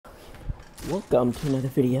Welcome to another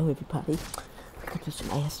video, everybody. We're gonna do some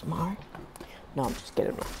ASMR. No, I'm just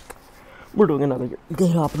kidding. We're doing another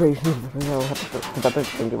gate operation video. I thought they were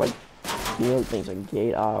gonna do like things like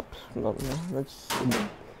gate ops. No, that's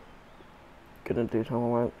gonna do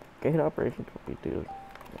something like gate operations. What we do.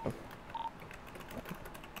 Yeah.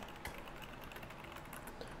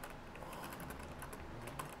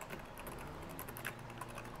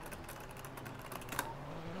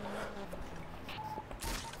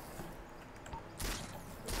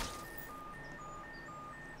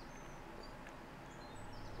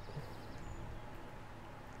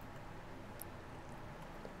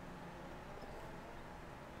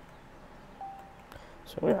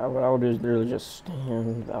 So yeah, what I'll do is literally just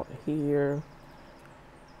stand out here.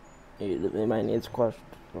 Anybody needs questions?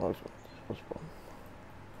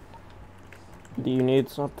 Do you need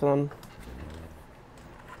something?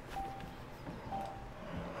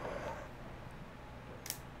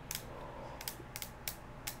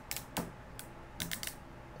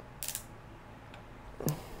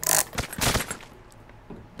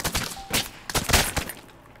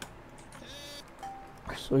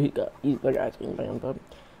 So he's the guy's getting banned up.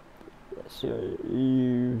 So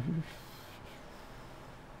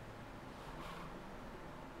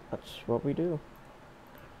that's what we do.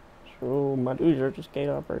 So my duties are just gate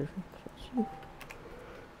operations.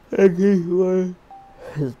 Okay, what?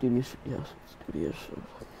 His duty issue, yes, it's duty issue.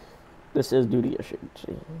 This is duty issue.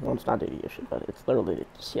 See, well, it's not duty issue, but it's literally the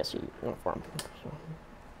CSC uniform. So.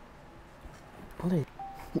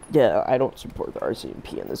 Yeah, I don't support the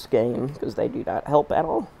RCMP in this game because they do not help at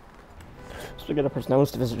all. So we get a personnel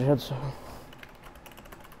to visit head, so.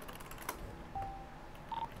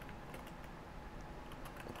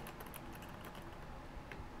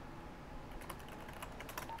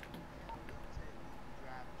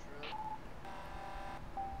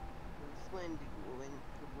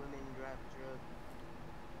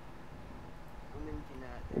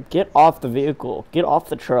 Get off the vehicle. Get off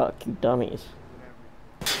the truck, you dummies.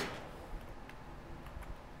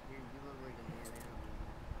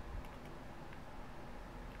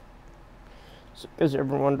 So, because you're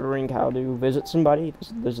wondering how to visit somebody, this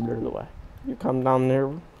is literally the way. You come down there,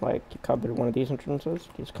 like, you come through one of these entrances,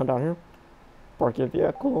 you just come down here, park your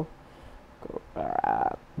vehicle, go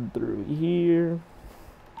right through here.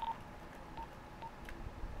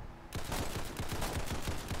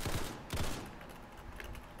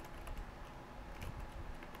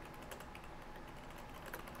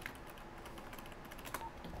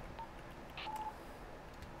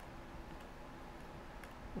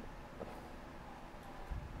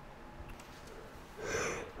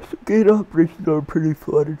 Gate operations are pretty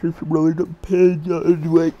fun. It just really depends on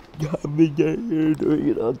what coming in here doing,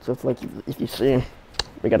 you know, stuff like if you see,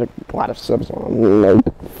 we got a lot of subs on, like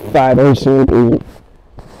 5 RCMP.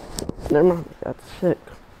 Never mind, that's sick.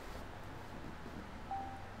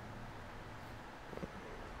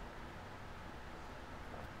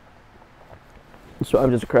 So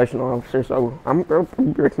I'm just a correctional officer, so I'm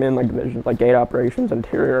recommending like divisions like gate operations,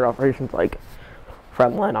 interior operations, like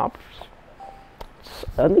frontline ops.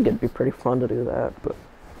 I think it'd be pretty fun to do that, but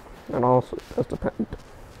and also it does depend.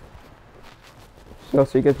 So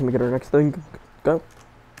you guys can get our next thing. Go.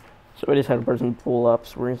 So we just had a person pull up,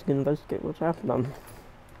 so we're just gonna investigate what's happening.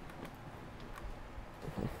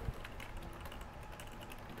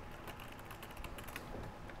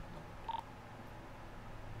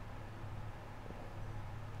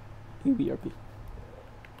 UBRP.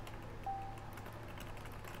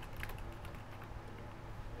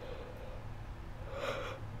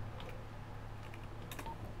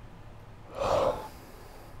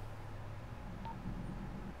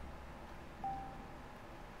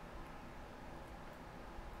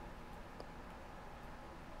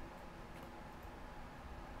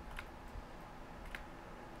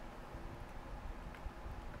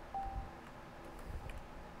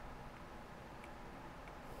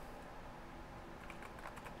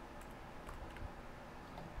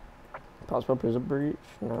 Possible prison breach.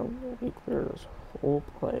 Now we clear this whole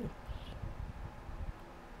place.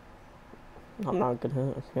 I'm not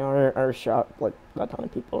gonna. Our shot like that ton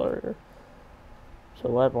of people are. So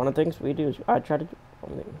what? One of the things we do is I try to do.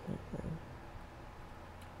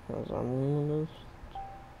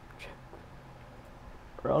 Check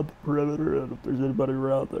around the perimeter, and if there's anybody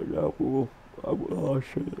around there, yeah, oh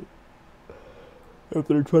shit. If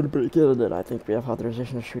they're trying to break in, then I think we have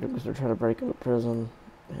authorization to shoot them because they're trying to break into prison.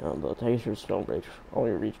 And the tasers don't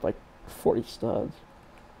only reach like 40 studs.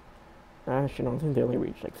 Actually, no, I think they only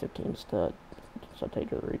reach like 15 studs. So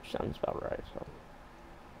taser reach sounds about right. So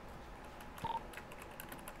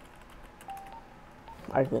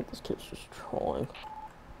I think this kid's just trolling.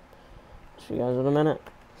 see you guys in a minute.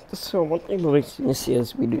 So one thing with CSC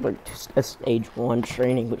is we do like just a stage 1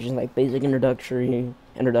 training, which is like basic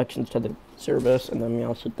introductions to the service, and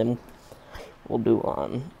then we'll do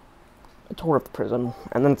a tour of the prison,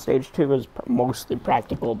 and then stage 2 is mostly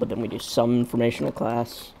practical, but then we do some informational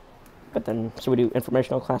class, so we do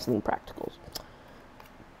informational class and then practicals.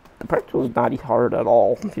 The practical is not hard at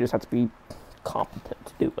all, you just have to be competent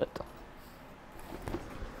to do it.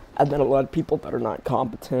 And then a lot of people that are not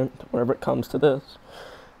competent whenever it comes to this,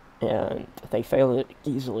 and they fail it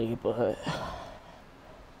easily, but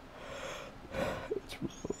it's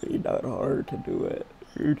really not hard to do it.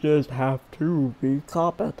 You just have to be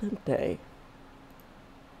competent,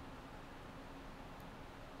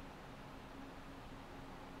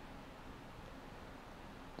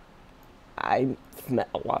 I've met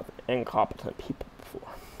a lot of incompetent people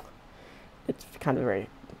before. It's kind of very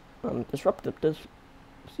disruptive to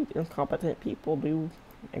see incompetent people do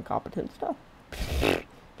incompetent stuff.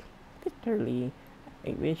 Literally, I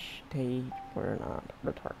wish they were not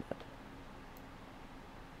retarded.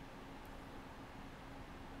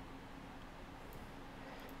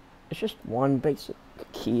 It's just one basic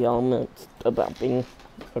key element about being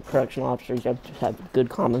a correctional officer. You have to have good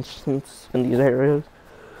common sense in these areas.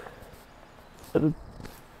 And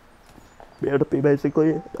you have to be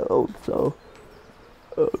basically,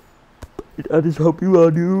 I just hope you all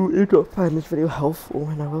do find this video helpful,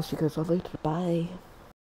 and I will see you guys all later. Bye.